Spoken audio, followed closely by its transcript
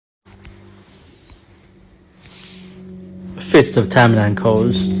Feast of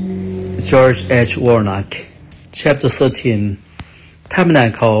Tabernacles, George H. Warnock, Chapter 13,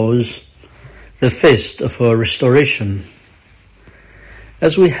 Tabernacles, the Feast of Restoration.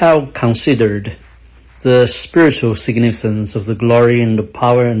 As we have considered the spiritual significance of the glory and the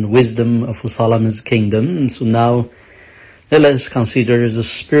power and wisdom of Solomon's kingdom, so now let us consider the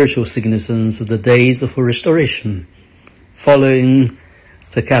spiritual significance of the days of restoration following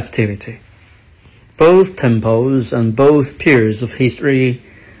the captivity. Both temples and both periods of history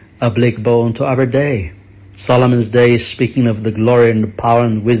are applicable to our day. Solomon's days speaking of the glory and the power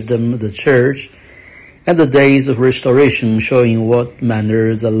and wisdom of the church, and the days of restoration showing what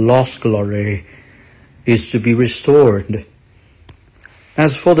manner the lost glory is to be restored.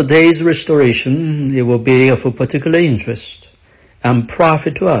 As for the day's restoration, it will be of a particular interest and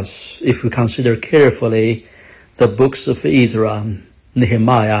profit to us if we consider carefully the books of Ezra,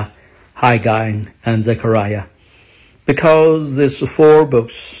 Nehemiah, Haggai, and Zechariah, because these four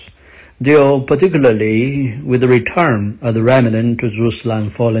books deal particularly with the return of the remnant to Jerusalem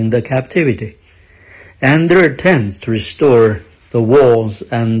following the captivity, and their attempts to restore the walls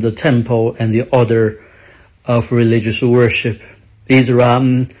and the temple and the order of religious worship.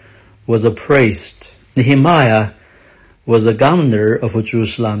 Ezra was a priest. Nehemiah was a governor of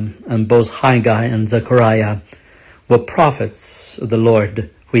Jerusalem, and both Haggai and Zechariah were prophets of the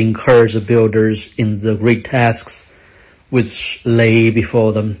Lord, who encouraged the builders in the great tasks which lay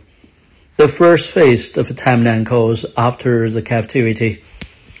before them. The first feast of Tabernacles after the captivity,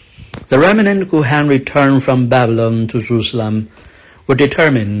 the remnant who had returned from Babylon to Jerusalem were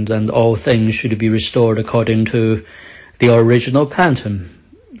determined that all things should be restored according to the original pattern,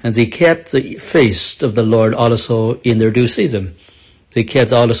 and they kept the feast of the Lord also in their due season. They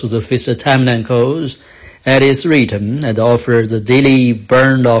kept also the Feast of Tabernacles as is written, and offered the daily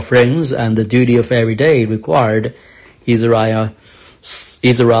burnt offerings and the duty of every day required. Ezra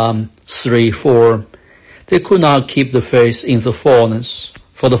 3:4. They could not keep the feast in the fullness,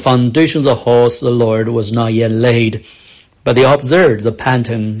 for the foundation of the house of the Lord was not yet laid, but they observed the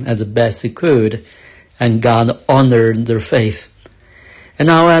pattern as best they could, and God honored their faith. And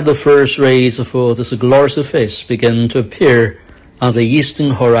now as the first rays of this glorious feast began to appear on the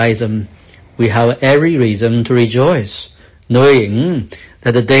eastern horizon, we have every reason to rejoice, knowing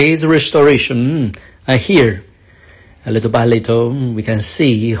that the days of restoration are here. And little by little, we can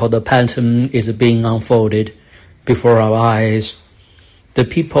see how the pattern is being unfolded before our eyes. The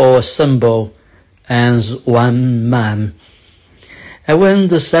people assemble as one man. And when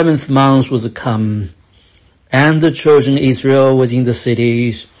the 7th month was come, and the children of Israel was in the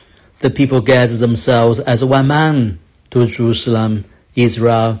cities, the people gathered themselves as one man to Jerusalem.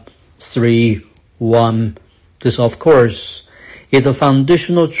 Ezra 3:1. This, of course, is the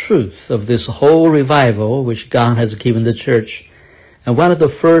foundational truth of this whole revival which God has given the church, and one of the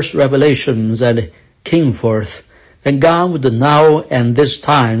first revelations that came forth, that God would now and this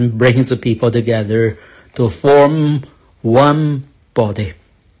time bring the people together to form one body.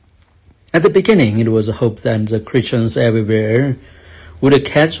 At the beginning, it was a hope that the Christians everywhere would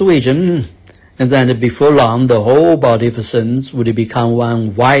catch the vision, and that before long the whole body of saints would become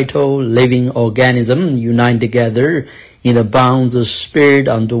one vital living organism united together in the bonds of spirit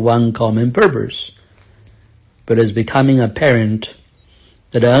unto one common purpose. But it's becoming apparent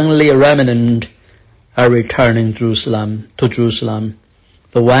that only a remnant are returning to Jerusalem.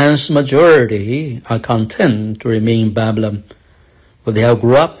 The vast majority are content to remain in Babylon, for they have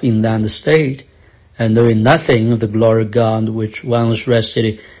grew up in that state and knowing nothing of the glory of God which once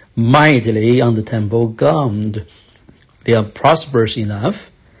rested mightily on the temple of God. They are prosperous enough,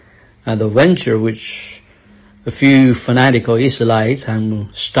 and the venture which a few fanatical Israelites have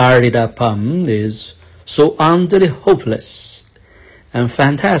started upon is so utterly hopeless and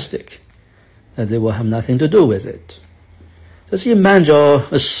fantastic that they will have nothing to do with it. Just imagine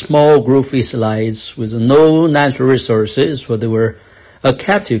a small group of Israelites with no natural resources, for they were a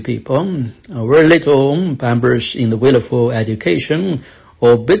captive people, very little members in the willful education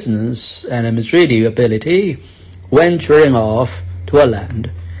or business and administrative ability, venturing off to a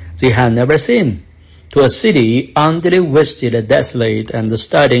land they had never seen, to a city utterly wasted and desolate, and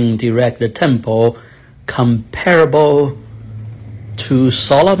studying to erect a temple comparable to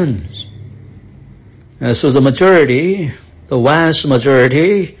Solomon's. And so the vast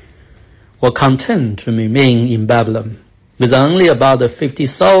majority, were content to remain in Babylon, with only about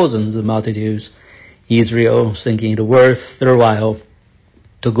 50,000 multitudes. Israel thinking it worth their while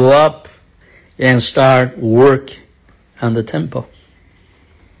to go up and start work on the temple.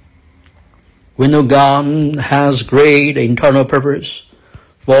 We know God has great internal purpose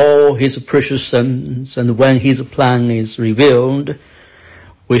for his precious sons, and when his plan is revealed,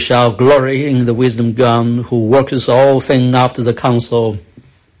 we shall glory in the wisdom of God, who works all things after the counsel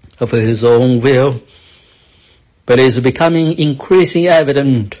of his own will. But it is becoming increasingly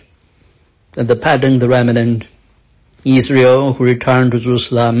evident that the pattern, the remnant, Israel, who returned to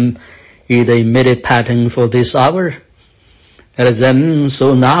Jerusalem, is the immediate pattern for this hour. And then,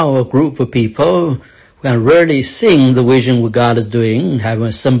 so now a group of people who are really seeing the vision what God is doing, have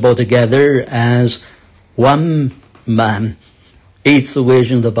assembled together as one man. It's the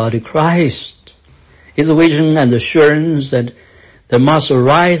vision of the body of Christ. It's a vision and assurance that there must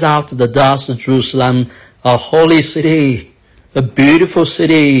arise out of the dust of Jerusalem a holy city, a beautiful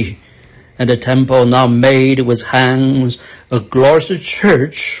city, and a temple now made with hands, a glorious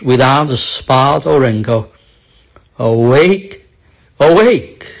church without a spot or wrinkle. Awake,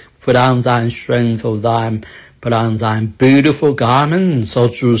 awake, put on thine strength, O thine, put on thine beautiful garments, O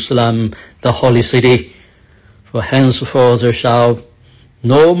Jerusalem, the holy city. For henceforth there shall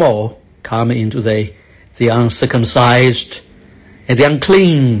no more come into thee the uncircumcised and the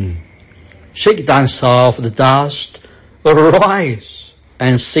unclean. Shake thyself the dust, arise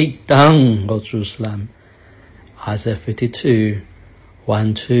and sit down, O Jerusalem. Isaiah 52,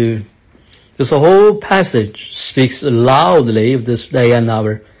 1-2. This whole passage speaks loudly of this day and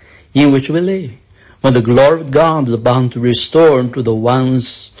hour in which we live, when the glory of God is bound to restore to the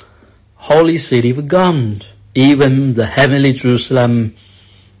once holy city of God, even the heavenly Jerusalem.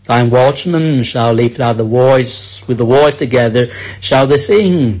 Thine watchmen shall lift up the voice, with the voice together shall they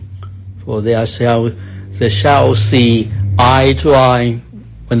sing, for they shall see eye to eye,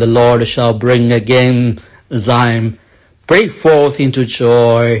 when the Lord shall bring again Zion. Break forth into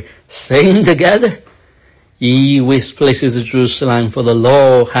joy, sing together, ye waste places of Jerusalem, for the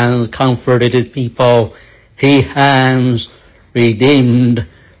Lord has comforted his people, he has redeemed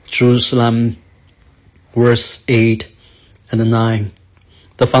Jerusalem. Verse 8 and 9.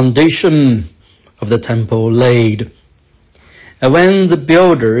 The foundation of the temple laid. And when the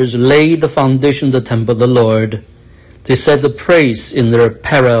builders laid the foundation of the temple of the Lord, they said the praise in their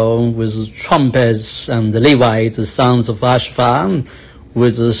apparel with trumpets, and the Levites, the sons of Ashaph,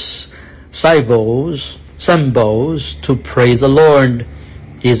 with the cymbals, to praise the Lord.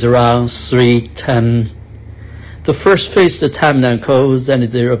 Israel 3:10. The first feast of Tabernacles and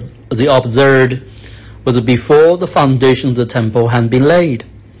the observed was before the foundation of the temple had been laid,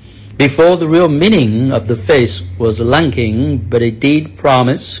 before the real meaning of the feast was lacking, but it did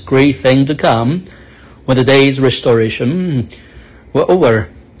promise great things to come when the days of restoration were over.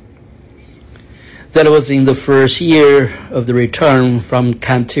 That was in the first year of the return from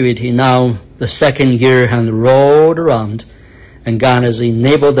captivity. Now the second year had rolled around, and God has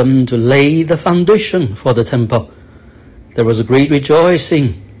enabled them to lay the foundation for the temple. There was a great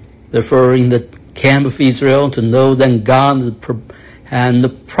rejoicing, therefore, in the camp of Israel, to know that God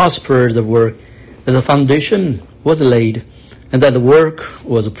had prospered the work, that the foundation was laid, and that the work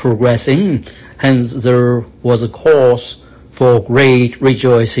was progressing. Hence there was a cause for great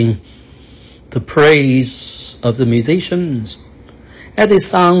rejoicing. The praise of the musicians, as they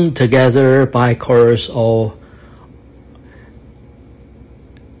sung together by chorus or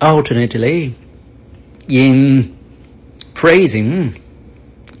alternately in praising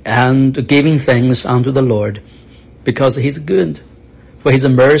and giving thanks unto the Lord, because he is good, for his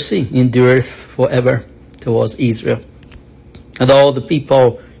mercy endureth forever towards Israel. And all the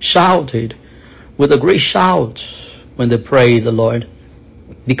people shouted with a great shout when they praised the Lord,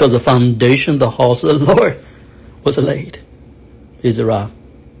 because the foundation of the house of the Lord was laid. Israel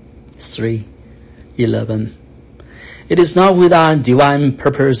 3:11. It is not without divine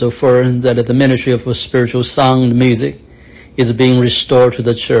purpose or for that the ministry of spiritual song and music is being restored to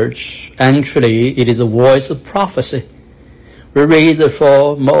the church. Actually, it is a voice of prophecy. We read,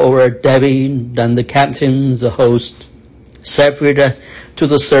 therefore, moreover, David and the captains, the host, separated to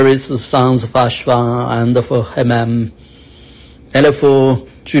the service the sons of Ashaph and of Heman, and for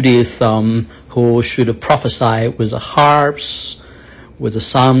Judaism, who should prophesy with the harps, with the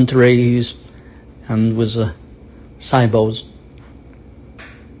psalteries, and with the cymbals.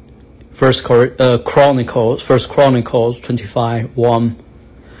 First Chronicles 25:1.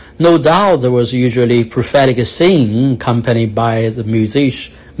 No doubt there was usually prophetic singing accompanied by the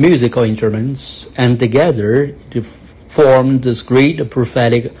musical instruments, and together to form this great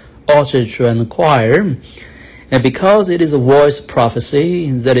prophetic orchestra and choir. And because it is a voice of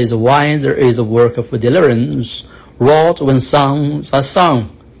prophecy, that is why there is a work of deliverance wrought when songs are sung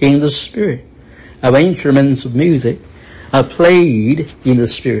in the Spirit, and when instruments of music are played in the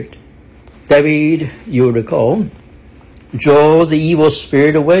Spirit. David, you recall, drove the evil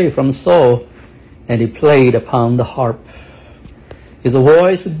spirit away from Saul, and he played upon the harp. Is a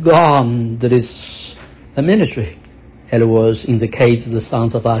voice gone? That is a ministry. And it was in the case of the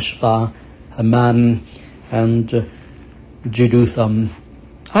sons of Ashva, Haman, and Jeduthun.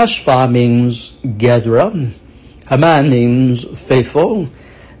 Ashva means gatherer, Haman means faithful,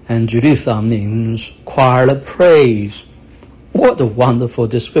 and Jeduthun means choir of praise. What a wonderful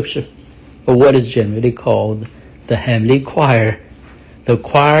description of what is generally called the heavenly choir. The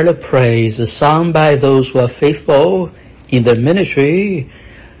choir of praise is sung by those who are faithful in their ministry,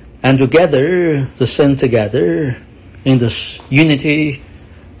 and together, they sing together in the unity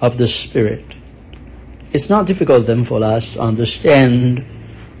of the Spirit. It's not difficult then for us to understand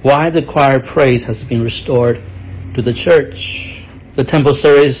why the choir praise has been restored to the church. The temple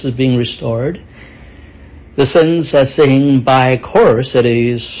service is being restored. The saints are singing by chorus, that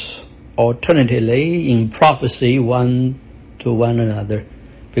is, alternately in prophecy one to one another,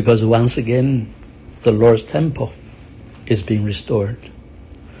 because once again the Lord's temple is being restored.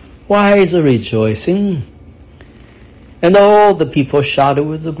 Why is it rejoicing? And all the people shouted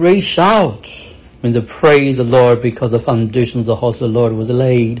with a great shout when they praised the Lord, because the foundation of the house of the Lord was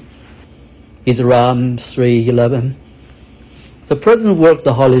laid. Ezra 3:11. The present work of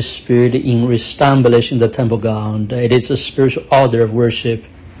the Holy Spirit in reestablishing the temple ground, it is a spiritual order of worship,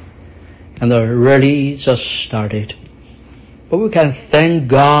 and it really just started. But we can thank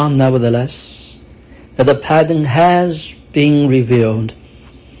God nevertheless that the pattern has been revealed,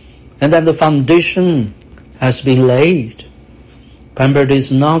 and that the foundation has been laid. Remember, it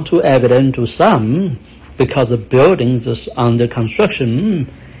is not too evident to some, because the building is under construction.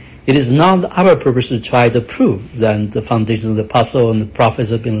 It is not our purpose to try to prove that the foundation of the apostle and the prophets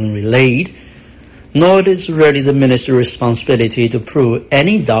have been relaid, nor it is really the minister's responsibility to prove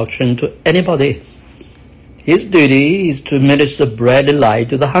any doctrine to anybody. His duty is to minister bread and light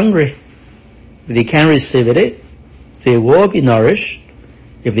to the hungry. If they can receive it, they will be nourished.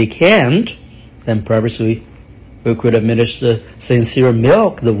 If they can't, then perhaps we could administer sincere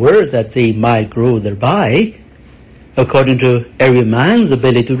milk, the word, that they might grow thereby, according to every man's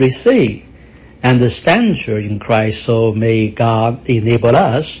ability to receive, and the stature in Christ. So may God enable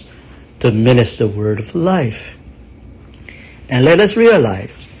us to minister the word of life. And let us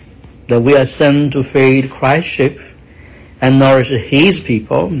realize that we are sent to feed Christ's sheep and nourish His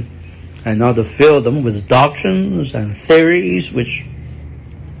people, and not to fill them with doctrines and theories which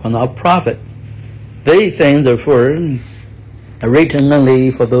will not profit. They things, therefore, are written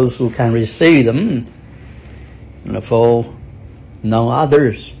only for those who can receive them, and for no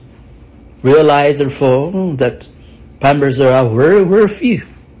others. Realize, therefore, that members there are very few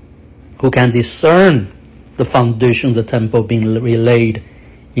who can discern the foundation of the temple being relaid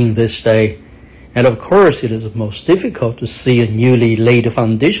in this day. And of course, it is most difficult to see a newly laid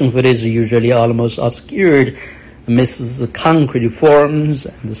foundation, for it is usually almost obscured amidst the concrete forms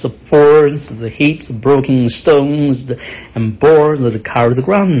and the supports, the heaps of broken stones and boards that cover the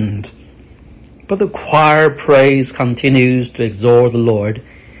ground. But the choir praise continues to exalt the Lord,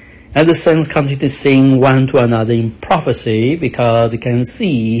 and the saints continue to sing one to another in prophecy, because they can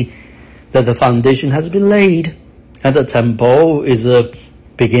see that the foundation has been laid and the temple is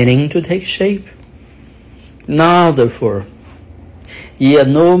beginning to take shape. Now, therefore, ye are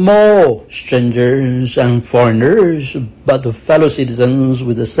no more strangers and foreigners, but the fellow citizens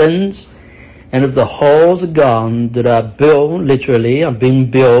with the saints, and of the halls of God that are built, literally are being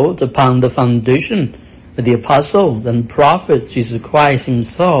built upon the foundation of the apostles and prophets, Jesus Christ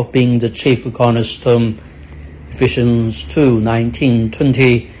Himself being the chief cornerstone. Ephesians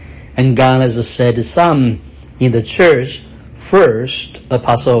 2:19-20. And God has said some in the church, first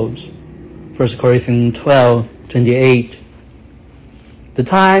apostles. 1 Corinthians 12:28. The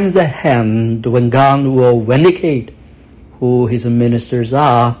time is at hand when God will vindicate who His ministers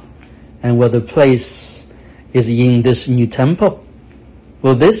are, and where the place is in this new temple.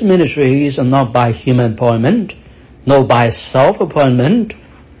 Well, these ministries are not by human appointment, nor by self-appointment,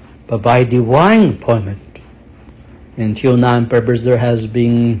 but by divine appointment. Until now, perhaps there has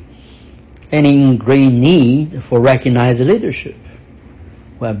been any great need for recognized leadership.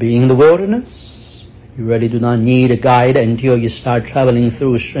 While being in the wilderness, you really do not need a guide until you start traveling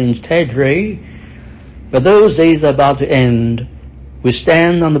through strange territory. But those days are about to end. We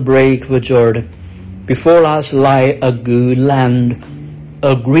stand on the brink of Jordan. Before us lie a good land,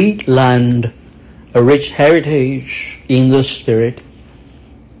 a great land, a rich heritage in the spirit.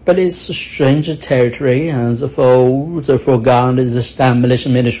 But it's a strange territory, and therefore God is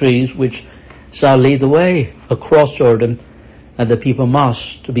establishing ministries which shall lead the way across Jordan, and the people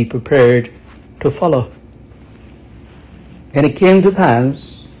must be prepared to follow. And it came to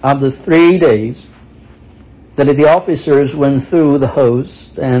pass, after 3 days, that the officers went through the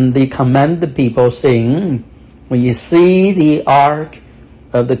host, and they commanded the people, saying, when you see the ark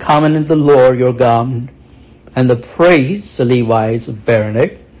of the covenant of the Lord your God, and the priests, the Levites, bearing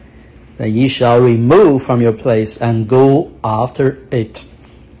it, then ye shall remove from your place and go after it.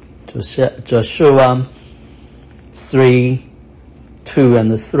 Joshua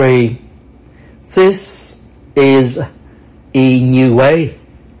 3:2-3. This is a new way.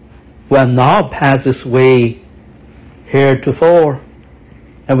 We have not passed this way heretofore.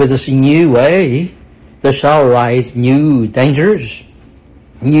 And with this new way, there shall arise new dangers,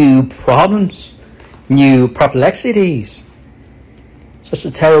 new problems, new perplexities.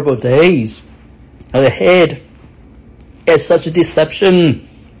 Such terrible days are ahead, as such a deception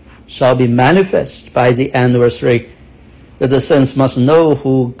shall be manifest by the anniversary, that the saints must know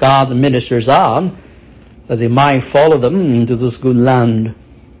who God's ministers are, that they might follow them into this good land.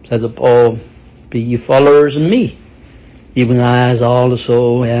 Says Paul, be ye followers of me, even as I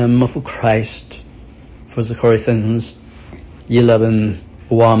also am of Christ. 1 Corinthians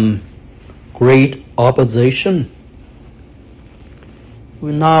 11:1. Great opposition.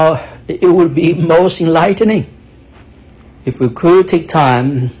 Now, it would be most enlightening if we could take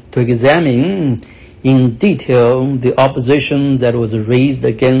time to examine in detail the opposition that was raised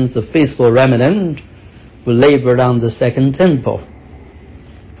against the faithful remnant who labored on the second temple.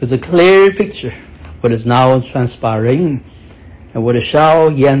 With a clear picture what is now transpiring and what shall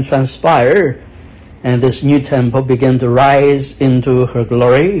yet transpire, and this new temple began to rise into her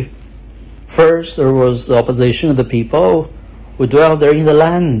glory. First, there was the opposition of the people who dwelt there in the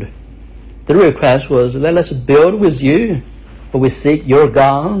land. The request was, let us build with you, for we seek your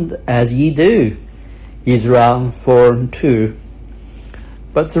God as ye do. Israel 4:2.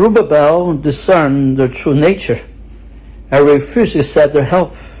 But Zerubbabel discerned their true nature and refused to accept their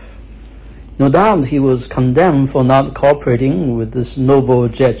help. No doubt he was condemned for not cooperating with this noble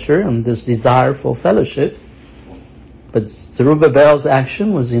gesture and this desire for fellowship. But Zerubbabel's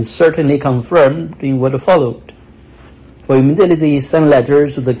action was certainly confirmed in what followed. For immediately he sent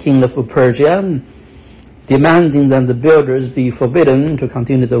letters to the king of Persia, demanding that the builders be forbidden to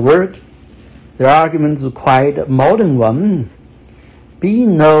continue the work. Their argument is quite a modern one. Be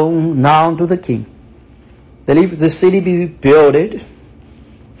known now to the king that if the city be builded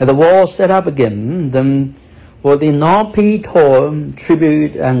and the wall set up again, then will they not pay toll,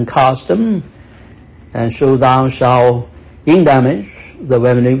 tribute, and custom, and so thou shalt indamage the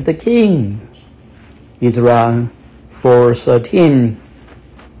revenue of the kings. Israel 4:13.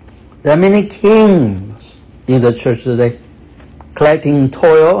 There are many kings in the church today, collecting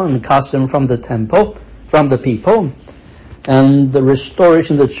toil and custom from the temple, from the people, and the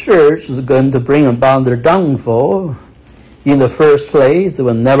restoration of the church is going to bring about their downfall. In the first place, they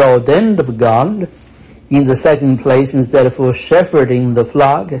were never ordained of God. In the second place, instead of shepherding the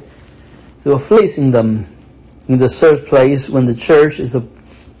flock, they were fleecing them. In the third place, when the church is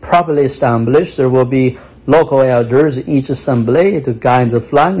properly established, there will be local elders in each assembly to guide the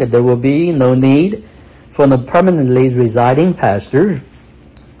flock, and there will be no need for the permanently residing pastor.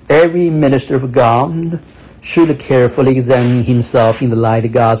 Every minister of God should carefully examine himself in the light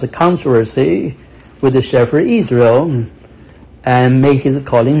of God's controversy with the shepherd Israel and make his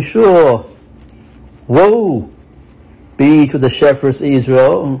calling sure. Woe be to the shepherds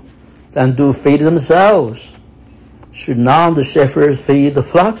Israel that do feed themselves. Should not the shepherds feed the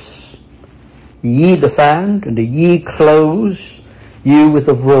flocks? Ye the fat, and ye clothe you with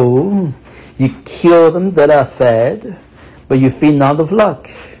the wool. You kill them that are fed, but you feed not the flock.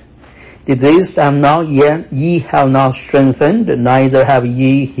 Did this have not yet ye have not strengthened, neither have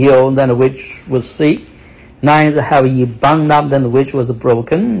ye healed that which was sick, neither have ye bound up that which was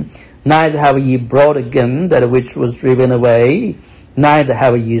broken, neither have ye brought again that which was driven away, neither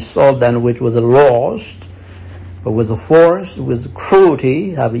have ye sought that which was lost, but with force, with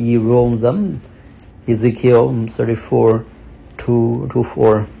cruelty have ye ruled them. Ezekiel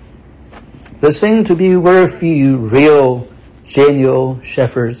 34:2-4. There seem to be very few real, genuine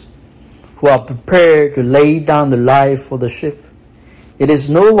shepherds who are prepared to lay down their life for the sheep. It is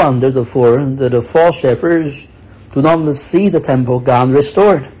no wonder, therefore, that the false shepherds do not see the temple God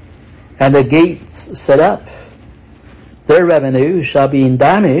restored and the gates set up. Their revenue shall be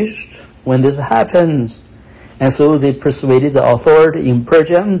damaged when this happens, and so they persuaded the authority in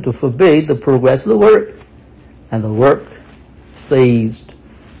Persia to forbid the progress of the work, and the work ceased.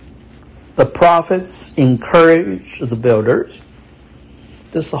 The prophets encouraged the builders.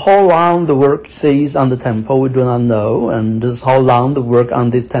 Just how long the work ceased on the temple, we do not know, and just how long the work on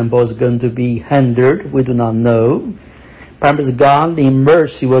this temple is going to be hindered, we do not know. Perhaps God in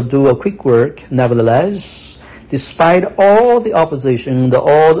mercy will do a quick work. Nevertheless, despite all the opposition,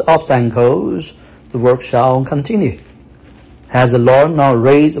 all the obstacles, the work shall continue. Has the Lord not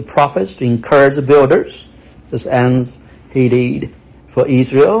raised prophets to encourage the builders, just as he did for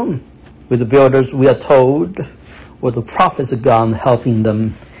Israel? With the builders, we are told, were the prophets of God helping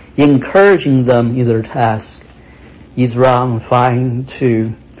them, encouraging them in their task. Israel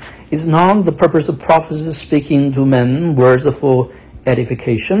 5:2. Is not the purpose of prophecy speaking to men words for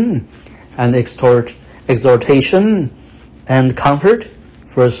edification and exhortation and comfort?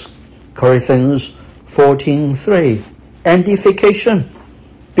 1 Corinthians 14:3. Edification,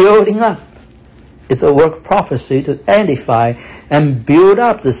 building up. It's a work of prophecy to edify and build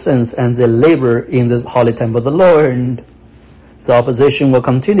up the saints and their labor in the holy temple of the Lord. The opposition will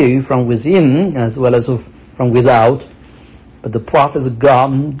continue from within as well as from without. But the prophets of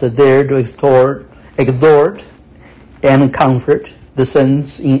God are there to exhort and comfort the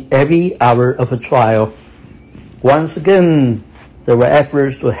saints in every hour of a trial. Once again, there were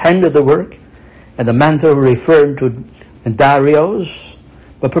efforts to handle the work, and the mantle referred to Darius,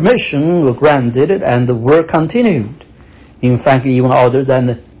 but permission was granted and the work continued. In fact, even other than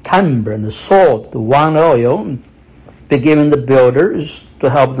the timber and the salt, the wine oil, be given the builders to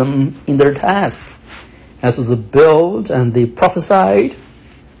help them in their task. As they built and they prophesied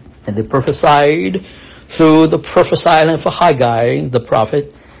through the prophesying of Haggai, the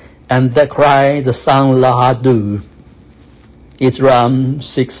prophet, and Zechariah, the son of Lahadu. Israel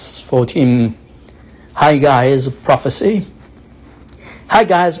 6:14. Haggai's prophecy.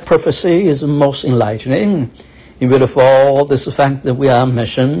 Haggai's prophecy is most enlightening. In view of all this fact that we are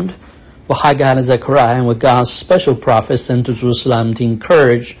mentioned, for Haggai and Zechariah were God's special prophets sent to Jerusalem to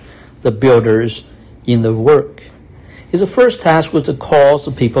encourage the builders in the work. His first task was to cause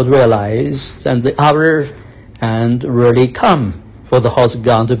the people to realize that the hour and really come for the house of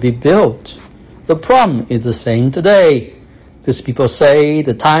God to be built. The problem is the same today. These people say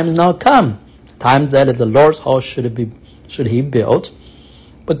the time is not come, the time that the Lord's house should he built.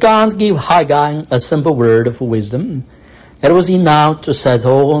 But God gave Haggai a simple word of wisdom. It was enough to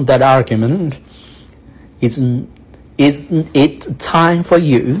settle that argument. Isn't it time for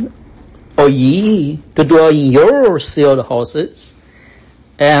you, or ye, to dwell in your sealed houses,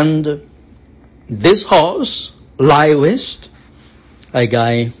 and this house lie waste?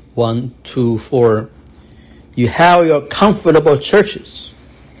 Haggai 1:2-4. You have your comfortable churches,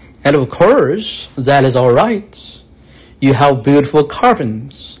 and of course that is all right. You have beautiful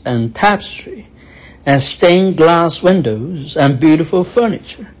carpets and tapestry and stained glass windows and beautiful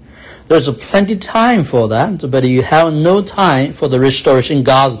furniture. There's plenty of time for that, but you have no time for the restoration of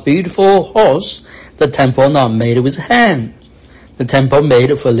God's beautiful house, the temple not made with hands, the temple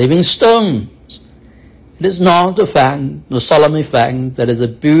made for living stones. It is not the solemn fact that is the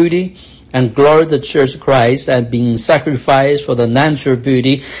beauty and glory of the Church of Christ and being sacrificed for the natural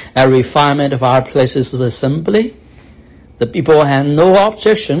beauty and refinement of our places of assembly. The people had no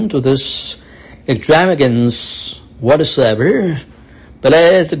objection to this extravagance whatsoever, but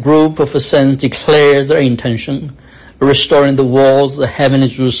as the group of saints declared their intention of restoring the walls of heavenly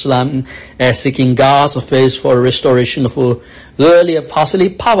Jerusalem and seeking God's face for restoration of early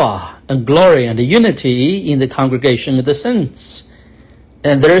apostolic power and glory and unity in the congregation of the saints,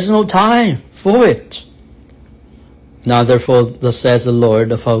 and there is no time for it. Now therefore, thus says the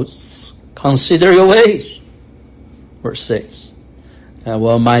Lord of hosts, consider your ways. Verse 6. And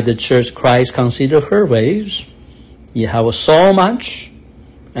well might the church of Christ consider her ways. You have so much,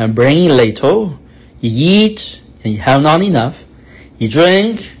 and bring little. You eat, and you have not enough. You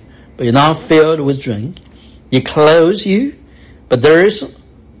drink, but you're not filled with drink. You clothe you, but there is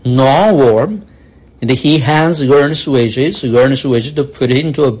no warm. And he has earnest wages to put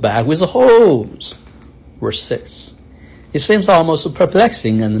into a bag with holes. Verse 6. It seems almost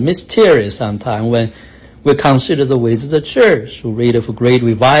perplexing and mysterious sometimes when we consider the ways of the church. We read of great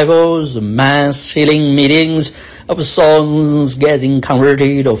revivals, mass healing meetings, of souls getting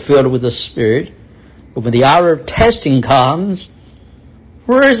converted or filled with the Spirit. But when the hour of testing comes,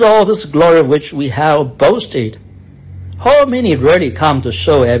 where is all this glory of which we have boasted? How many really come to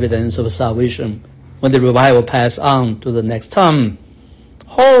show evidence of salvation when the revival pass on to the next time?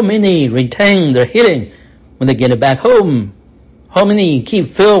 How many retain their healing when they get back home? How many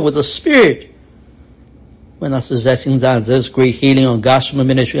keep filled with the Spirit? We're not suggesting that this great healing or gospel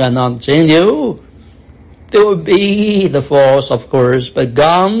ministry are not genuine. There will be the false, of course, but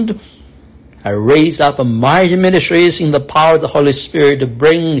God has raised up mighty ministries in the power of the Holy Spirit to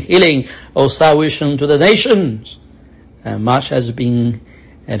bring healing or salvation to the nations. And much has been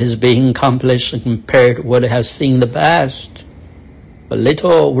and is being accomplished compared to what I have seen in the past. But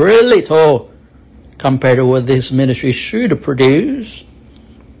little, very little, compared to what this ministry should produce.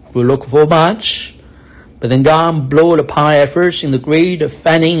 We look for much, but then God blew upon our efforts in the great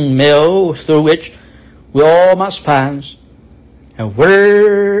fanning mill through which we all must pass. And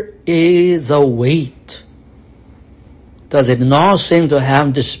where is the weight? Does it not seem to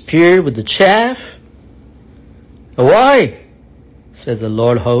have disappeared with the chaff? Why? Says the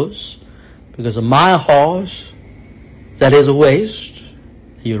Lord hosts, because of my horse, that is waste.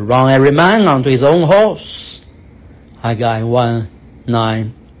 You run every man unto his own horse. Haggai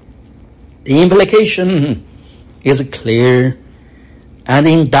 1:9. The implication is clear, and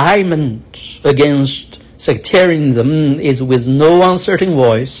the indictment against sectarianism is with no uncertain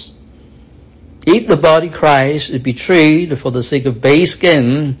voice. If the body of Christ is betrayed for the sake of base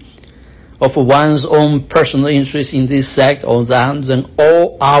gain, or for one's own personal interest in this sect or that, then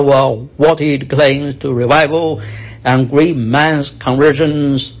all our vaunted claims to revival and great mass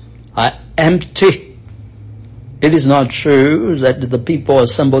conversions are empty. It is not true that the people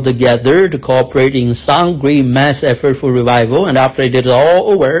assembled together to cooperate in some great mass effort for revival, and after it is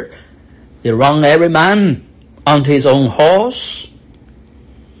all over, they run every man onto his own horse.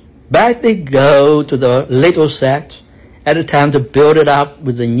 Back they go to the little sect at a time to build it up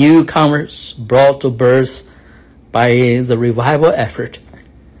with the newcomers brought to birth by the revival effort.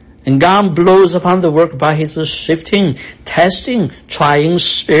 And God blows upon the work by his shifting, testing, trying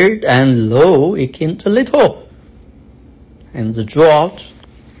spirit, and lo, it came to little. And the drought,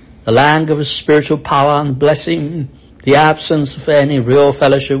 the lack of spiritual power and blessing, the absence of any real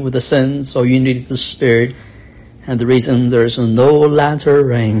fellowship with the saints or unity of the Spirit, and the reason there is no latter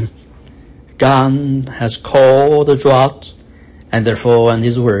rain. God has called the drought, and therefore in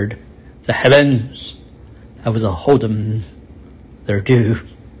his word, the heavens have withhold them their due.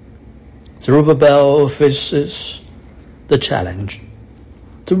 Zerubbabel faces the challenge.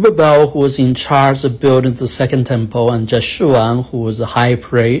 Zerubbabel, who was in charge of building the second temple, and Joshua, who was the high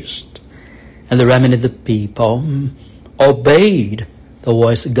priest, and the remnant of the people, obeyed the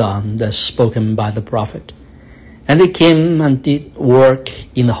voice of God as spoken by the prophet. And they came and did work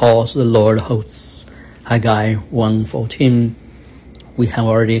in the halls of the Lord hosts. Haggai 1:14. We have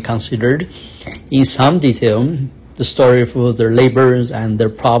already considered in some detail the story of their labors and their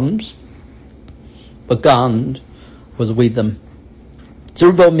problems. But God was with them.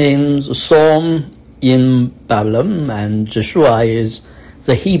 Zerubbabel means sown in Babylon, and Joshua is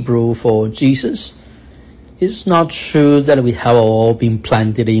the Hebrew for Jesus. It's not true that we have all been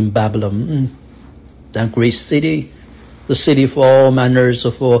planted in Babylon, that great city, the city for all manners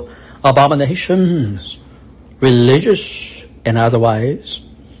of abominations, religious and otherwise.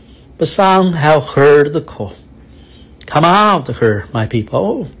 But some have heard the call. Come out of her, my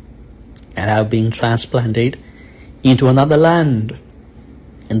people, and have been transplanted into another land,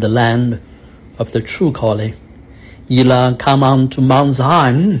 in the land of the true calling. Yelah, come unto Mount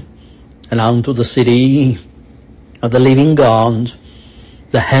Zion, and unto the city of the living God,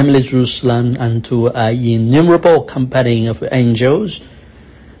 the heavenly Jerusalem, and to an innumerable company of angels,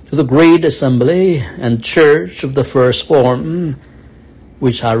 to the great assembly and church of the firstborn,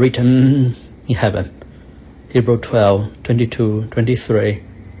 which are written in heaven. Hebrews 12:22-23.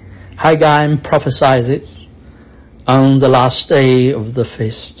 Haggai prophesies it on the last day of the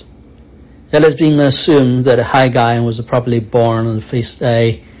feast. It has been assumed that Haggai was probably born on the feast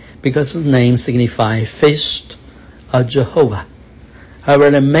day because the name signifies feast of Jehovah. However,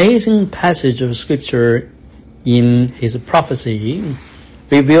 an amazing passage of scripture in his prophecy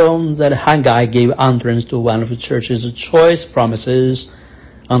reveals that Haggai gave utterance to one of the church's choice promises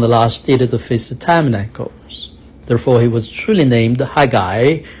on the last day of the Feast of Tabernacles. Therefore, he was truly named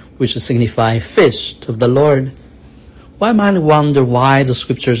Haggai, which signifies feast of the Lord. One might wonder why the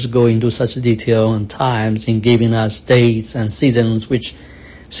scriptures go into such detail and times in giving us dates and seasons which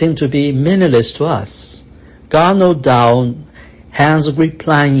seem to be meaningless to us. God, no doubt, has a great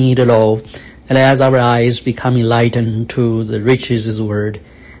plan in it all, and as our eyes become enlightened to the riches of his word,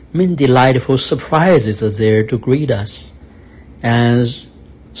 many delightful surprises are there to greet us. As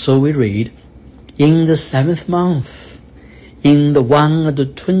so we read, in the 7th month, in the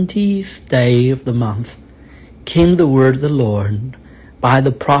 120th day of the month, came the word of the Lord by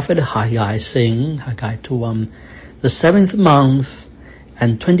the prophet Haggai, saying, Haggai 2:1, the 7th month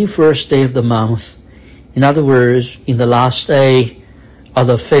and 21st day of the month, in other words, in the last day of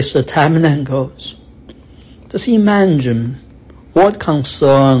the Feast of Tabernacles. Does he imagine what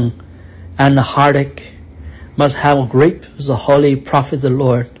concern and heartache must have gripped the holy prophet of the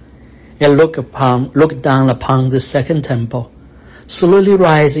Lord, and look down upon the second temple, slowly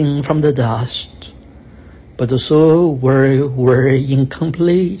rising from the dust. But so were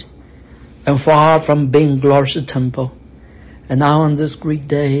incomplete and far from being glorious temple. And now on this great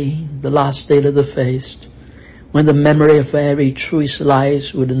day, the last day of the feast, when the memory of every true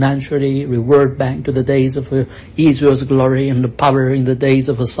Israelite would naturally revert back to the days of Israel's glory and the power in the days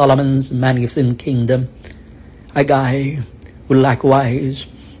of Solomon's magnificent kingdom, Haggai would likewise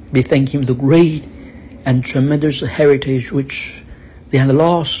be thanking the great and tremendous heritage which they had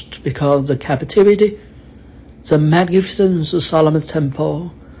lost because of captivity. The magnificence of Solomon's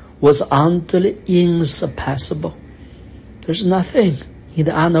temple was utterly insurpassable. There's nothing in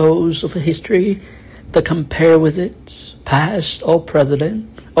the annals of history that compare with it, past or present,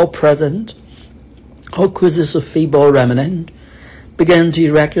 or could this feeble remnant begin to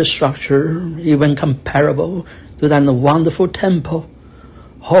erect a structure even comparable to that wonderful temple.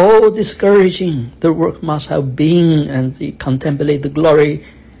 How discouraging the work must have been as they contemplate the glory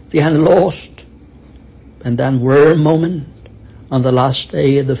they had lost. And then one moment, on the last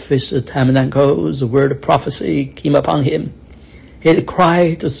day of the Feast of Tabernacles, the word of prophecy came upon him. He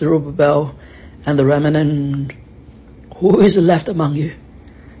cried to Zerubbabel and the remnant, "Who is left among you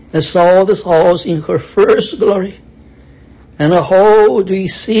that saw this house in her first glory? And how do you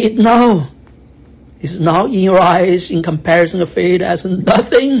see it now? Is now in your eyes in comparison of it as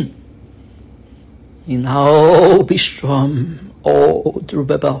nothing? You now be strong, O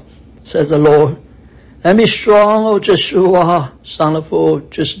Zerubbabel, says the Lord. And be strong, O Joshua, son of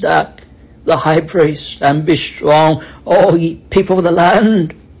Josadak, the high priest, and be strong, O ye people of the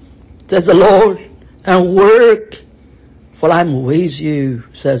land, says the Lord, and work, for I am with you,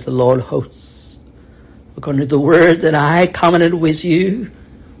 says the Lord of hosts. According to the word that I covenanted with you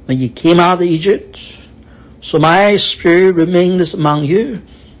when you came out of Egypt, so my spirit remains among you.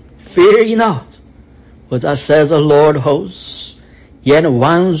 Fear ye not, for thus says the Lord of hosts, yet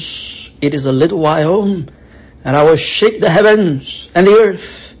once it is a little while, and I will shake the heavens and the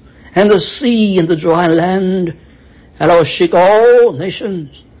earth and the sea and the dry land, and I will shake all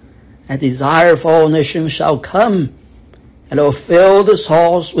nations, and desire for all nations shall come, and I will fill this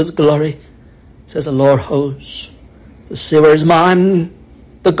house with glory, says the Lord of hosts. The silver is mine,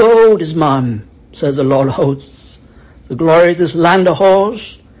 the gold is mine, says the Lord of hosts. The glory of this land of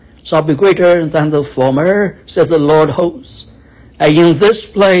hosts shall be greater than the former, says the Lord of hosts. And in this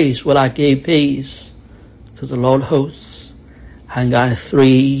place will I give peace, says the Lord of hosts. Haggai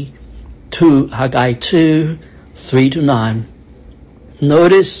 2, 3-9.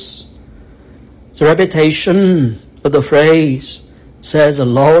 Notice the repetition of the phrase, says the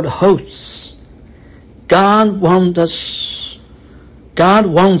Lord of hosts. God wants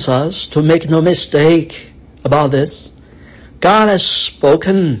us to make no mistake about this. God has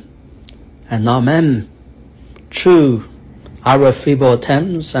spoken, and not man. True, our feeble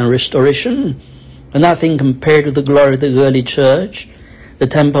attempts and restoration are nothing compared to the glory of the early church, the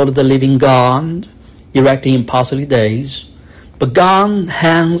temple of the living God, erected in apostolic days. But God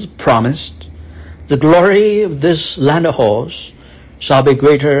has promised the glory of this land of hosts shall be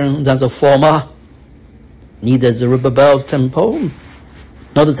greater than the former. Neither Zerubbabel's temple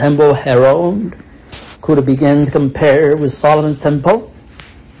nor the temple of Herod could begin to compare with Solomon's temple.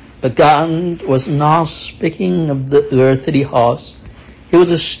 But God was not speaking of the earthly house. He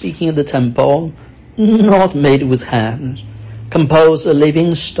was speaking of the temple, not made with hands, composed of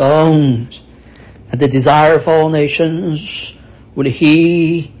living stones. And the desire of all nations would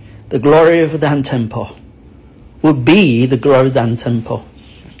he, the glory of that temple, would be the glory of that temple.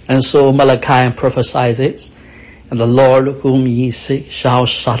 And so Malachi prophesies it, and the Lord whom ye seek shall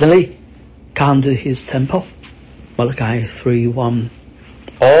suddenly come to his temple. Malachi 3:1.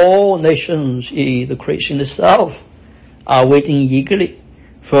 All nations, ye the creation itself, are waiting eagerly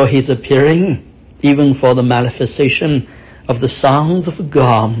for his appearing, even for the manifestation of the sons of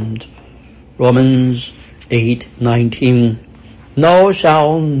God. Romans 8:19. Nor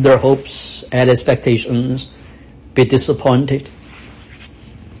shall their hopes and expectations be disappointed.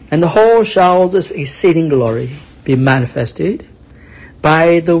 And the whole shall this exceeding glory be manifested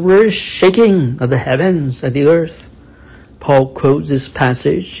by the word shaking of the heavens and the earth. Paul quotes this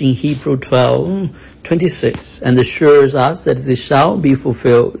passage in Hebrews 12:26 and assures us that it shall be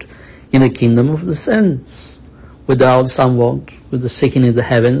fulfilled in the kingdom of the saints. Without somewhat with the shaking of the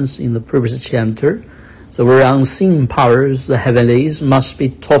heavens in the previous chapter, the very unseen powers, the heavenlies, must be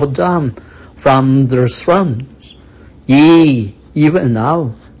toppled down from their thrones. Yea, even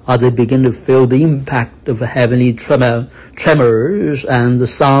now, as they begin to feel the impact of heavenly tremors, and the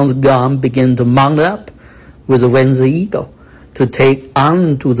sons of God begin to mount up with the wings of the eagle, to take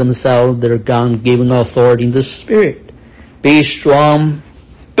unto themselves their God-given authority in the Spirit, Be strong,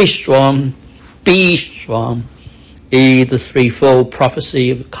 be strong, be strong, is the threefold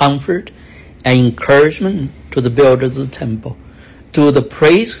prophecy of comfort and encouragement to the builders of the temple, to the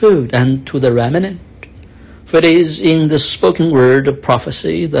priesthood, and to the remnant. For it is in the spoken word of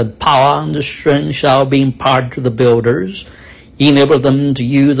prophecy that power and strength shall be imparted to the builders, enable them to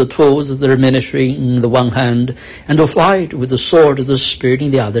use the tools of their ministry in the one hand and to fight with the sword of the Spirit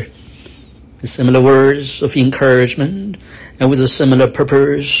in the other. With similar words of encouragement and with a similar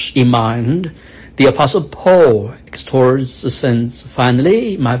purpose in mind, the Apostle Paul exhorts the saints,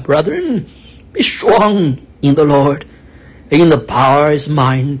 finally, my brethren, be strong in the Lord, and in the power of his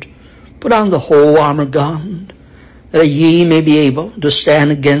might. Put on the whole armor of God, that ye may be able to stand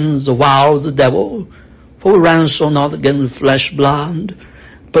against the wiles of the devil. For we wrestle not against flesh and blood,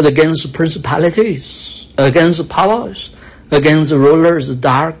 but against principalities, against the powers, against the rulers of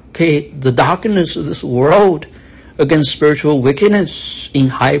the darkness of this world, against spiritual wickedness in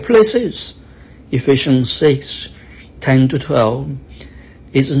high places. Ephesians 6:10-12.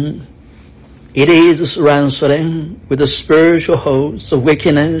 It is wrestling with the spiritual hosts of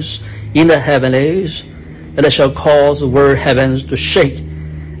wickedness in the heavenlies that shall cause the world heavens to shake,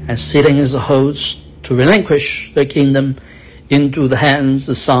 and sitting as a host to relinquish the kingdom into the hands of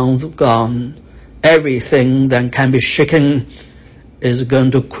the sons of God. Everything that can be shaken is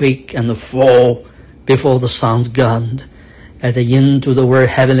going to quake and fall before the sons of God. At the end of the world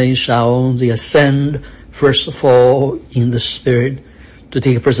heavenly shall they ascend, first of all in the Spirit, to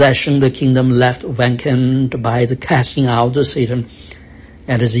take possession of the kingdom left vacant by the casting out of Satan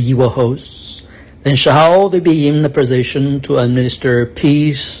and his evil hosts. Then shall they be in the position to administer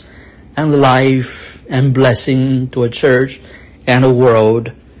peace and life and blessing to a church and a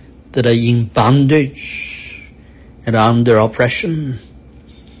world that are in bondage and under oppression.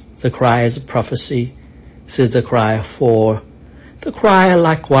 The cry is a prophecy, says the cry 4. The cry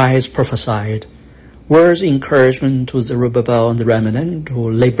likewise prophesied words of encouragement to Zerubbabel and the remnant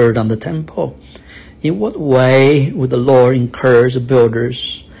who labored on the temple. In what way would the Lord encourage the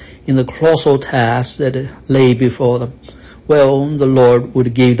builders in the colossal task that lay before them? Well, the Lord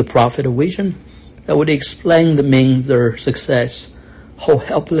would give the prophet a vision that would explain the means of their success. How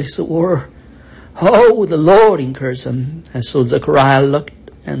helpless they were. How would the Lord encourage them? And so Zechariah looked,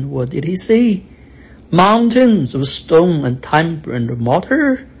 and what did he see? Mountains of stone and timber and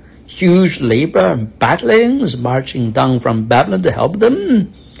mortar, huge labor and battlings marching down from Babylon to help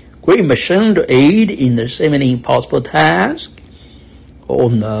them, great machine to aid in their seemingly impossible task. Oh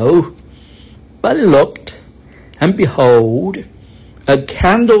no! But he looked, and behold, a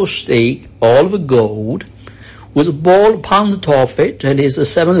candlestick all of gold, with a ball upon the top of it, and its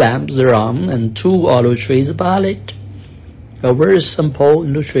 7 lamps thereon, and 2 olive trees about it. A very simple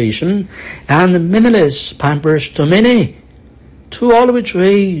illustration, and meaningless pampers to many. 2 olive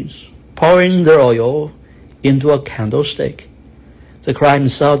trees pouring their oil into a candlestick. Zechariah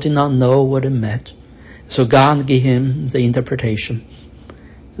himself did not know what it meant, so God gave him the interpretation.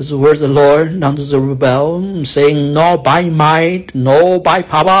 This is the word of the Lord unto Zerubbabel, saying, not by might, nor by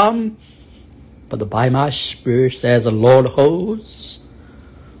power, but by my Spirit, says the Lord of hosts.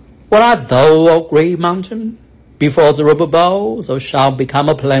 What art thou, O great mountain? Before Zerubbabel thou shalt become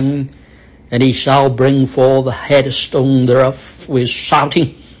a plain, and he shall bring forth the headstone thereof with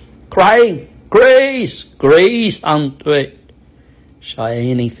shouting, crying, grace, grace unto it. Shall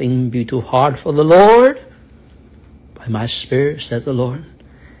anything be too hard for the Lord? By my Spirit, says the Lord,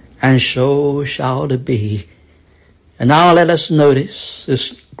 and so shall it be. And now let us notice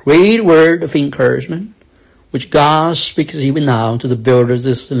this great word of encouragement, which God speaks even now to the builders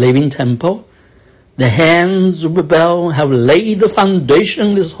of this living temple. The hands of Zerubbabel have laid the foundation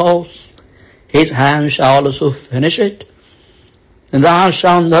of this house. His hand shall also finish it. And thou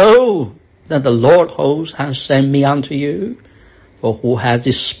shalt know that the Lord of hosts has sent me unto you. For who has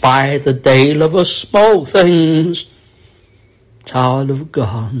despised the day of small things? Child of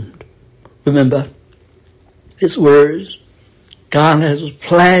God, remember his words. God has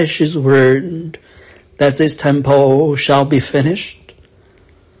pledged his word that this temple shall be finished.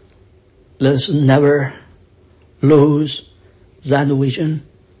 Let us never lose that vision.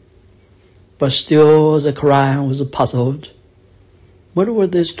 But still Zechariah was puzzled. What were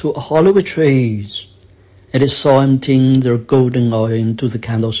these 2 olive trees? And he saw emptying their golden oil into the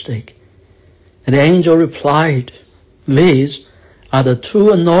candlestick. And the angel replied, these are the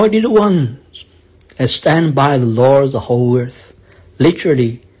 2 anointed ones that stand by the Lord of the whole earth.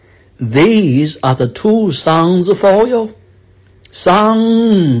 Literally, these are the 2 sons of oil,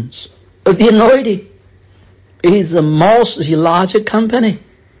 sons of the anointing. It is the most large company.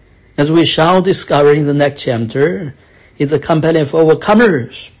 As we shall discover in the next chapter, is a company of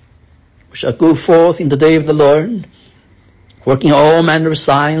overcomers, who shall go forth in the day of the Lord, working all manner of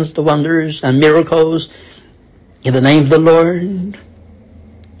signs, the wonders, and miracles in the name of the Lord.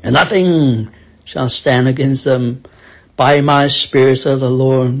 And nothing shall stand against them. By my Spirit, says the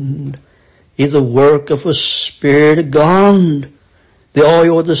Lord, is the work of a Spirit of God, the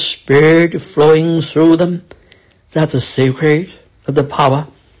oil of the Spirit flowing through them. That's the secret of the power,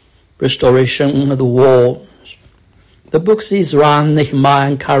 restoration of the walls. The books Ezra and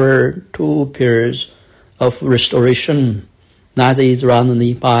Nehemiah cover two periods of restoration. Neither Ezra and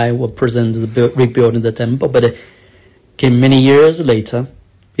Nehemiah were present in the rebuilding the temple, but it came many years later.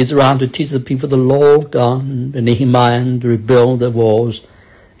 Ezra to teach the people the law of God, and Nehemiah to rebuild the walls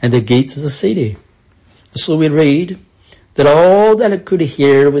and the gates of the city. So we read that all that it could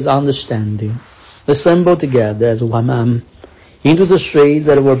hear with understanding assembled together as one man into the streets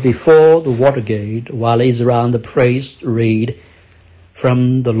that were before the water gate, while Ezra and the priest read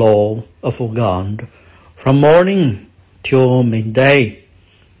from the law of God from morning till midday.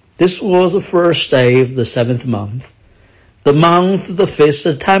 This was the first day of the 7th month, the month of the Feast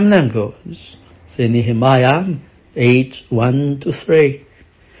of Tabernacles. Say Nehemiah 8:1-3.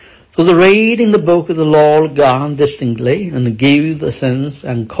 So they read in the book of the law of God distinctly and give the sense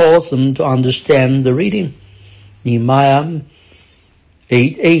and cause them to understand the reading. Nehemiah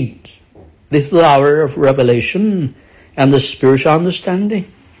 8:8. This is the hour of revelation and the spiritual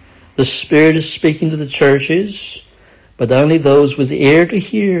understanding. The Spirit is speaking to the churches, but only those with the ear to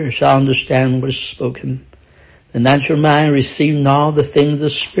hear shall understand what is spoken. The natural man receives now the things of the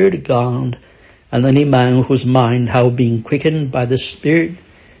Spirit of God, and any man whose mind have been quickened by the Spirit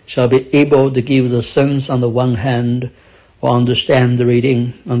shall be able to give the sense on the one hand, or understand the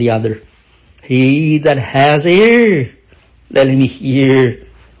reading on the other. He that has ear, let him hear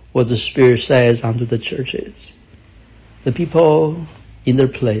what the Spirit says unto the churches. The people in their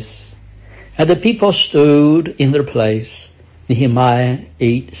place. And the people stood in their place. Nehemiah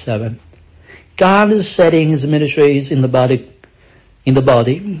 8:7. God is setting his ministries in the body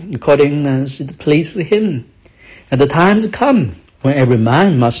according as it pleases him. And the times come when every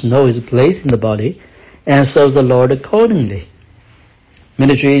man must know his place in the body, and serve the Lord accordingly.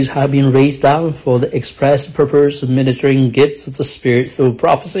 Ministries have been raised up for the express purpose of ministering gifts of the Spirit through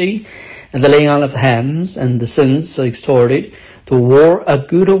prophecy and the laying on of hands, and the saints are exhorted to war a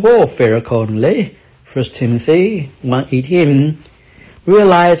good warfare accordingly. 1 Timothy 1:18.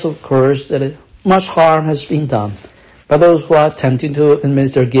 Realize, of course, that much harm has been done by those who are attempting to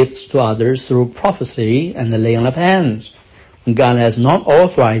administer gifts to others through prophecy and the laying on of hands, when God has not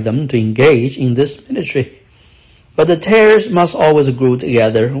authorized them to engage in this ministry. But the tares must always grow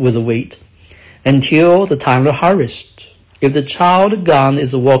together with the wheat until the time of harvest. If the child of God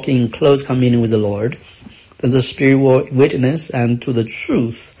is walking in close communion with the Lord, then the Spirit will witness unto the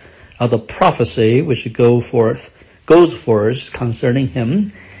truth of the prophecy which goes forth concerning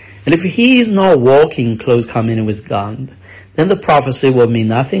him. And if he is not walking in close communion with God, then the prophecy will mean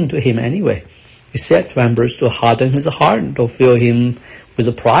nothing to him anyway, except members to harden his heart or fill him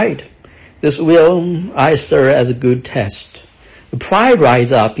with pride. This will I serve as a good test. The pride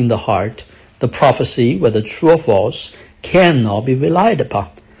rises up in the heart. The prophecy, whether true or false, cannot be relied upon.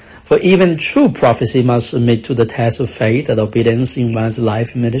 For even true prophecy must submit to the test of faith and obedience in one's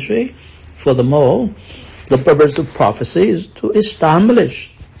life and ministry. Furthermore, the purpose of prophecy is to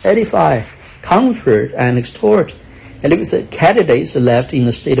establish, edify, comfort, and exhort. And if the candidate is left in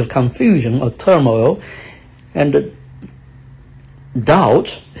a state of confusion or turmoil and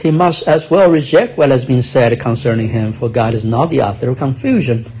doubt, he must as well reject what has been said concerning him, for God is not the author of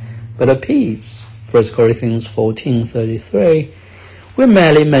confusion, but of peace. 1 Corinthians 14:33. We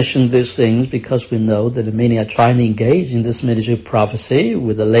merely mention these things because we know that many are trying to engage in this ministry of prophecy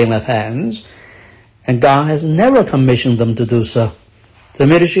with the laying of hands, and God has never commissioned them to do so. The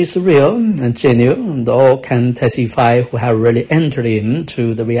ministry is real and genuine, and all can testify who have really entered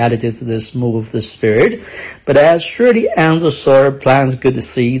into the reality of this move of the Spirit. But as surely as the sower plants good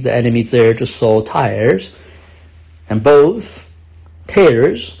seed, the enemy is there to sow tares, and both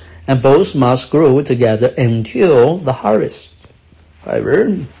must grow together until the harvest.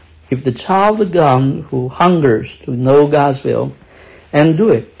 However, if the child of God who hungers to know God's will and do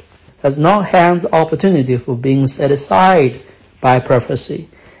it has not had the opportunity for being set aside by prophecy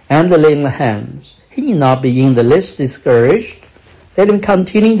and the laying of hands, he need not be in the least discouraged. Let him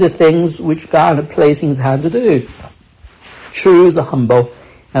continue the things which God has placed in his hand to do. Choose a humble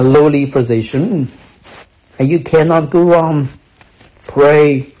and lowly position, and you cannot go wrong.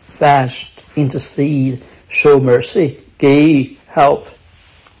 Pray, fast, intercede, show mercy, give help,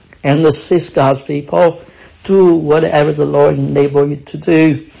 and assist God's people Do whatever the Lord enables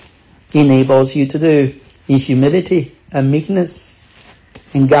you to do in humility and meekness,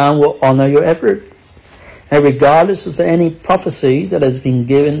 and God will honor your efforts. And regardless of any prophecy that has been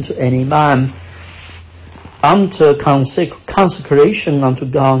given to any man, unto consecration unto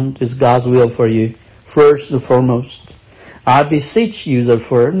God is God's will for you, first and foremost. I beseech you,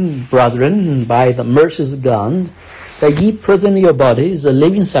 therefore, brethren, by the mercies of God, that ye present your bodies a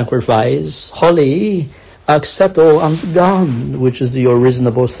living sacrifice, holy, acceptable unto God, which is your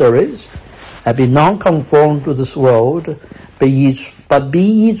reasonable service. And be not conformed to this world, but be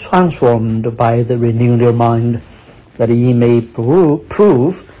ye transformed by the renewing of your mind, that ye may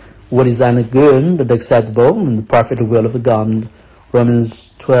prove what is then good and acceptable and the perfect will of God.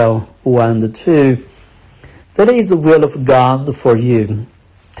 Romans 12:1-2. That is the will of God for you.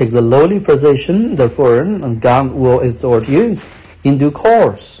 Take the lowly position, therefore, and God will exhort you in due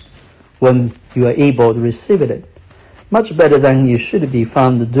course when you are able to receive it. Much better than you should be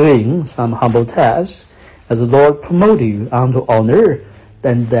found doing some humble task, as the Lord promote you unto honor,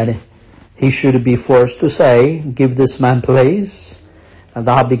 than that he should be forced to say, give this man place, and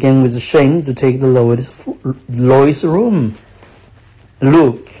thou begin with shame to take the lowest room.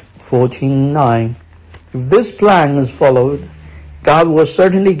 Luke 14:9. If this plan is followed, God will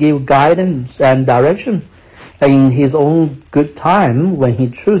certainly give guidance and direction, and in his own good time, when he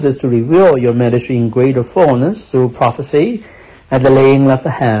chooses to reveal your ministry in greater fullness through prophecy and the laying of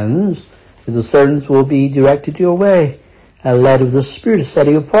the hands, the servants will be directed your way and led with the Spirit set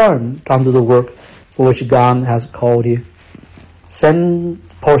you apart unto the work for which God has called you. Send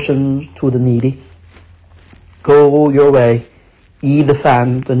portions to the needy. Go your way, eat the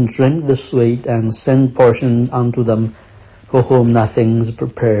fat and drink the sweet, and send portions unto them for whom nothing is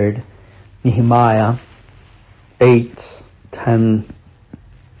prepared. Nehemiah 8:10.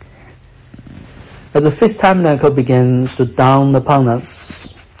 As the fifth tabernacle begins to dawn upon us,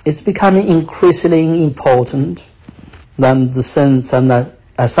 it's becoming increasingly important that the saints have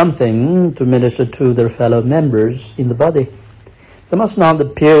something to minister to their fellow members in the body. They must not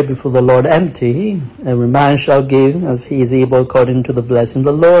appear before the Lord empty. Every man shall give as he is able according to the blessing of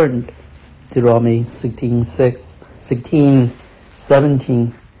the Lord. Deuteronomy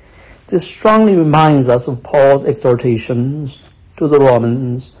 16:17. This strongly reminds us of Paul's exhortations to the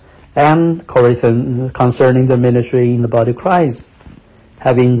Romans and Corinthians concerning their ministry in the body of Christ.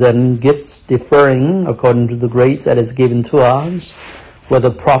 Having then gifts differing according to the grace that is given to us,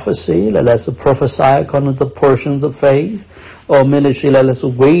 whether prophecy, let us prophesy according to the portions of faith, or ministry, let us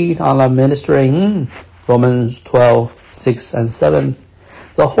wait on our ministering. Romans 12:6-7.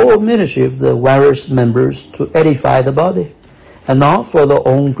 The whole ministry of the various members to edify the body, and not for their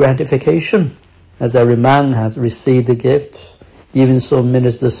own gratification, as every man has received the gift, even so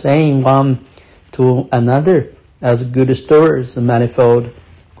minister the same one to another, as good stewards, the manifold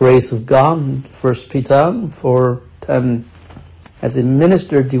grace of God. 1 Peter 4:10. As a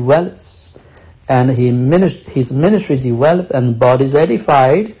minister develops, and his ministry develops and body is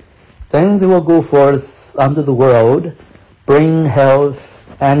edified, then they will go forth unto the world, bring health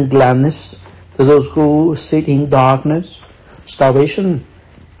and gladness to those who sit in darkness, starvation,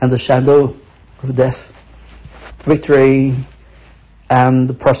 and the shadow of death, victory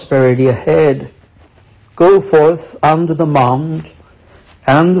and prosperity ahead. Go forth unto the mount,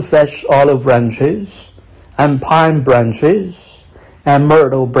 and fetch olive branches, and pine branches, and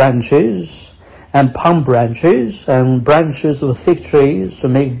myrtle branches, and palm branches, and branches of thick trees to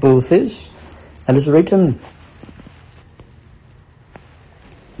make booths. And it's written,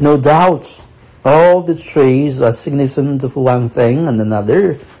 no doubt, all the trees are significant of one thing and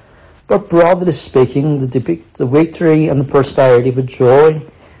another, but broadly speaking, they depict the victory and the prosperity of joy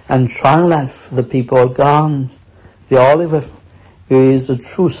and triumph of the people of God. The olive is a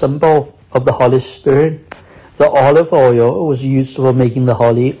true symbol of the Holy Spirit. The olive oil was used for making the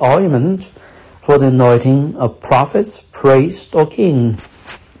holy ointment for the anointing of prophets, priests, or king.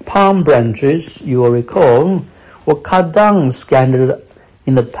 Palm branches, you will recall, were cut down, scattered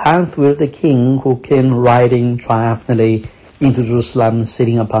in the pathway of the king who came riding triumphantly into Jerusalem,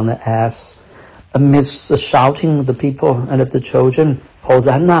 sitting upon the ass. Amidst the shouting of the people and of the children,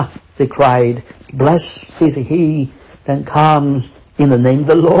 Hosanna, they cried, blessed is he that comes in the name of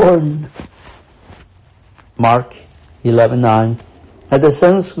the Lord. Mark 11:9. And the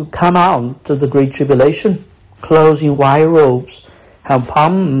saints who come out of the great tribulation, clothed in white robes, have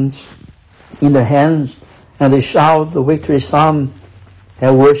palms in their hands, and they shout the victory psalm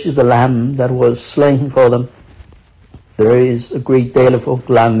and worship the Lamb that was slain for them. There is a great deal of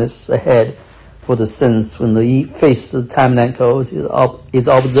gladness ahead for the saints when the feast of the Tabernacles is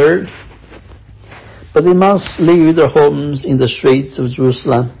observed. But they must leave their homes in the streets of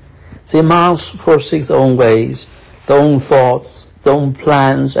Jerusalem. They must forsake their own ways, their own thoughts, their own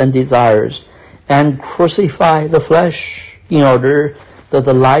plans and desires, and crucify the flesh in order that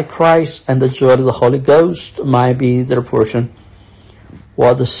the light of Christ and the joy of the Holy Ghost might be their portion.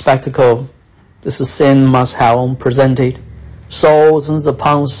 What a spectacle this sin must have presented. Thousands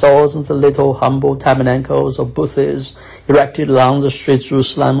upon thousands of little humble tabernacles or booths erected along the streets of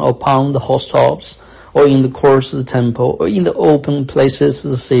Jerusalem, upon the housetops, or in the courts of the temple, or in the open places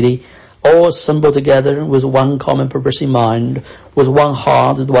of the city, all assembled together with one common purpose in mind, with one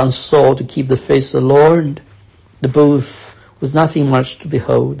heart and one soul to keep the faith of the Lord. The booth was nothing much to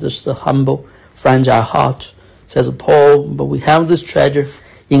behold, just a humble, fragile heart, says Paul, but we have this treasure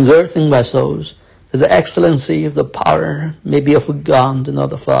in earthen vessels, that the excellency of the power may be of God and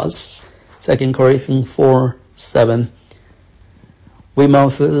not of us. 2 Corinthians 4:7.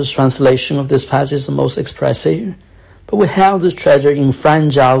 Weymouth's translation of this passage is the most expressive. But we have this treasure in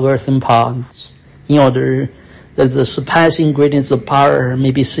fragile earthen pots, in order that the surpassing greatness of power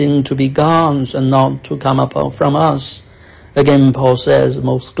may be seen to be God's and not to come up from us. Again, Paul says,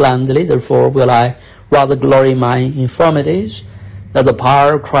 most gladly, therefore, will I rather glory in my infirmities, that the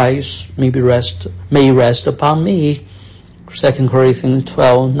power of Christ may rest upon me. 2 Corinthians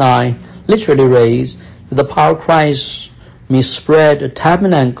 12:9 literally reads, that the power of Christ may spread a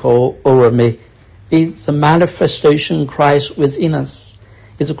tabernacle over me. It's a manifestation of Christ within us.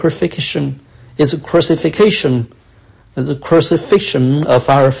 It's a crucifixion. It's a crucifixion of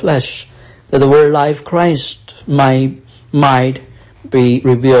our flesh, that the word life Christ might be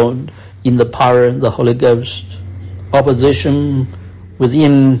revealed in the power of the Holy Ghost. Opposition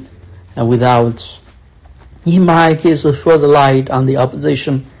within and without. Nehemiah gives a further light on the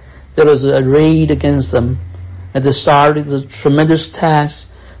opposition that was arrayed against them. At the start of the tremendous task,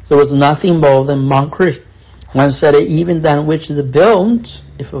 there was nothing more than mockery. One said, even that which is built,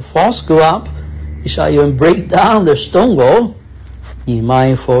 if a false go up, it shall even break down the stone wall.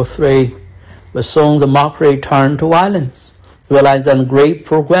 Nehemiah 4:3. But soon the mockery turned to violence. Realized that great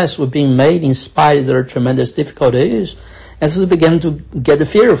progress was being made in spite of their tremendous difficulties, and so they began to get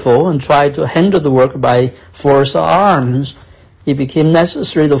fearful and try to handle the work by force of arms. It became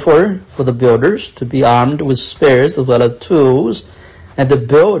necessary, therefore, for the builders to be armed with spears as well as tools, and to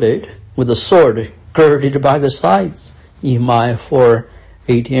build it with a sword girded by the sides. Nehemiah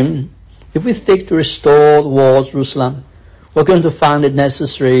 4:18. If we seek to restore the walls of Jerusalem, we're going to find it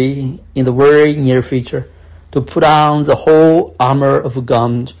necessary in the very near future to put on the whole armor of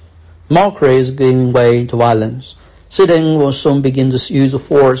God. Mockery is giving way to violence. Satan will soon begin to use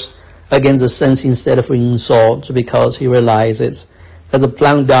force against the saints instead of insult, because he realizes that the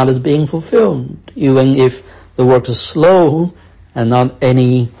plan of God is being fulfilled, even if the work is slow and not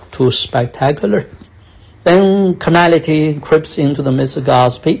any too spectacular. Then carnality creeps into the midst of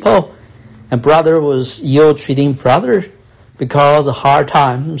God's people, and brother was ill-treating brother. Because of hard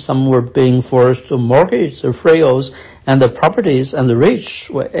times, some were being forced to mortgage their frails and the properties, and the rich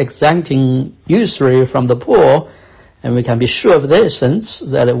were exacting usury from the poor. And we can be sure of this, since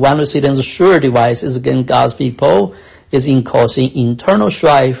that one of Satan's sure devices against God's people is in causing internal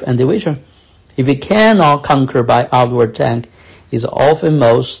strife and division. If he cannot conquer by outward attack, he is often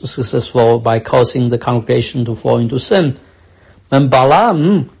most successful by causing the congregation to fall into sin. When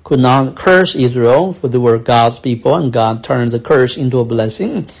Balaam could not curse Israel, for they were God's people, and God turned the curse into a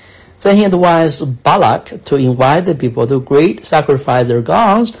blessing, then he advised Balak to invite the people to great sacrifice their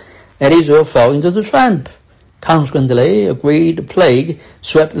gods, and Israel fell into the trap. Consequently, a great plague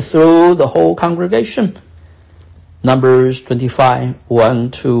swept through the whole congregation. Numbers 25,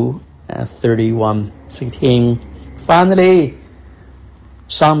 1, 2, and 31, 16. Finally,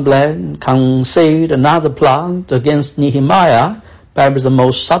 Sanballat conceived another plot against Nehemiah, perhaps the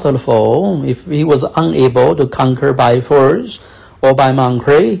most subtle foe. If he was unable to conquer by force or by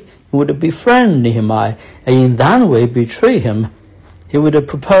mockery, he would befriend Nehemiah and in that way betray him. He would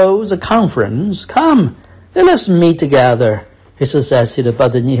propose a conference. Come, let us meet together, he suggested,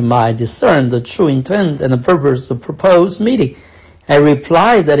 but Nehemiah discerned the true intent and the purpose of the proposed meeting and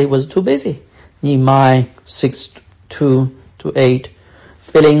replied that he was too busy. Nehemiah 6:2-8.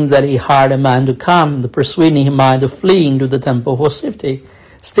 Feeling that he hired a man to come, to persuade Nehemiah to flee into the temple for safety,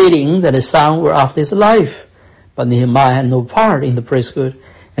 stating that his son were after his life. But Nehemiah had no part in the priesthood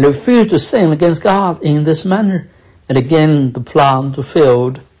and refused to sin against God in this manner. And again the plan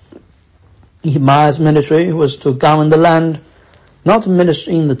failed. Nehemiah's ministry was to govern the land, not to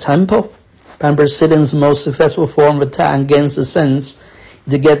minister in the temple. Perhaps Satan's most successful form of attack against the saints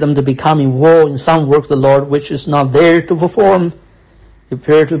is to get them to become involved in some work of the Lord which is not there to perform.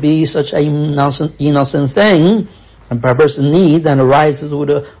 appear to be such an innocent thing and purpose need that arises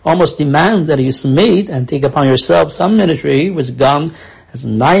would almost demand that you submit and take upon yourself some ministry which God has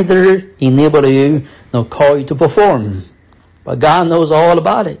neither enabled you nor called you to perform. But God knows all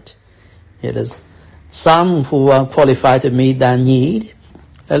about it. It is some who are qualified to meet that need.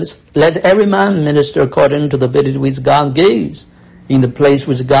 Let every man minister according to the ability which God gives, in the place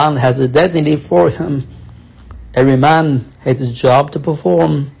which God has designated for him. Every man has a job to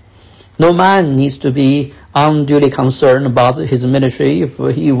perform. No man needs to be unduly concerned about his ministry,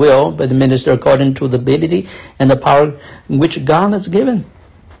 for he will but minister according to the ability and the power which God has given.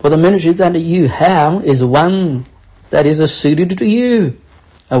 For the ministry that you have is one that is suited to you,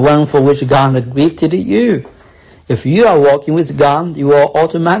 and one for which God has gifted you. If you are walking with God, you will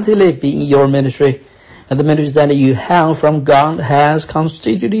automatically be in your ministry, and the ministry that you have from God has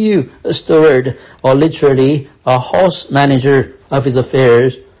constituted you a steward, or literally a house manager of his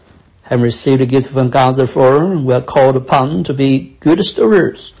affairs. Having received a gift from God, therefore, we are called upon to be good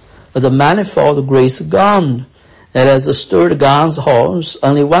stewards of the manifold grace of God. And as a steward of God's house,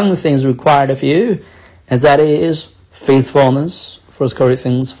 only one thing is required of you, and that is faithfulness. 1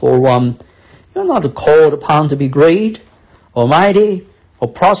 Corinthians 4:1. You're not called upon to be great, or mighty, or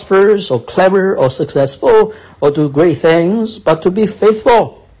prosperous, or clever, or successful, or do great things, but to be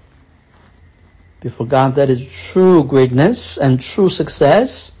faithful. Before God, that is true greatness and true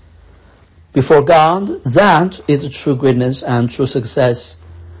success. Before God, that is true greatness and true success.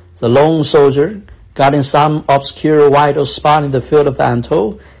 The lone soldier, guarding some obscure vital spot in the field of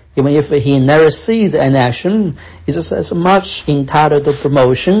battle, even if he never sees an action, is as much entitled to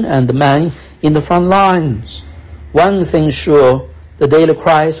promotion as the man in the front lines. One thing sure, the day of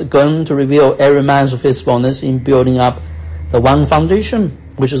Christ is going to reveal every man's faithfulness in building up the one foundation,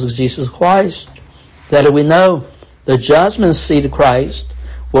 which is Jesus Christ. That we know the judgment seat of Christ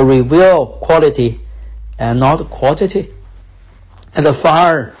will reveal quality and not quantity. And the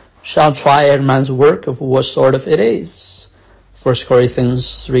fire shall try every man's work of what sort of it is. 1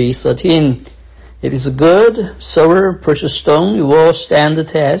 Corinthians 3:13. It is good, silver, precious stone, it will stand the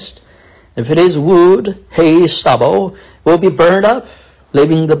test. If it is wood, hay, stubble, it will be burned up,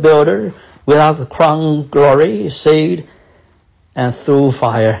 leaving the builder without the crown glory, saved and through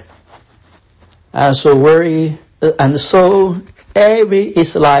fire. And so every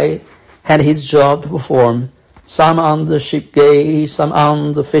Israelite had his job to perform. Some on the ship gate, some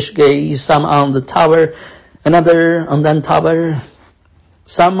on the fish gate, some on the tower, another on that tower,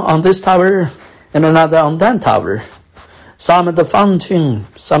 some on this tower, and another on that tower. Some at the fountain,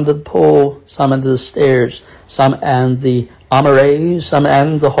 some at the pool, some at the stairs, some at the armory, some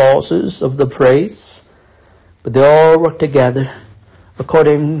at the horses of the priests. But they all work together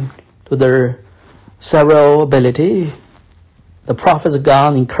according to their several ability. The prophets of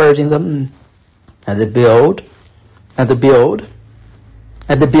God encouraging them, and they built.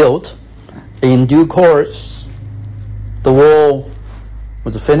 In due course, the wall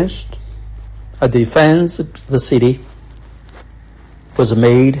was finished. A defense of the city was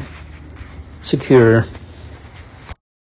made secure.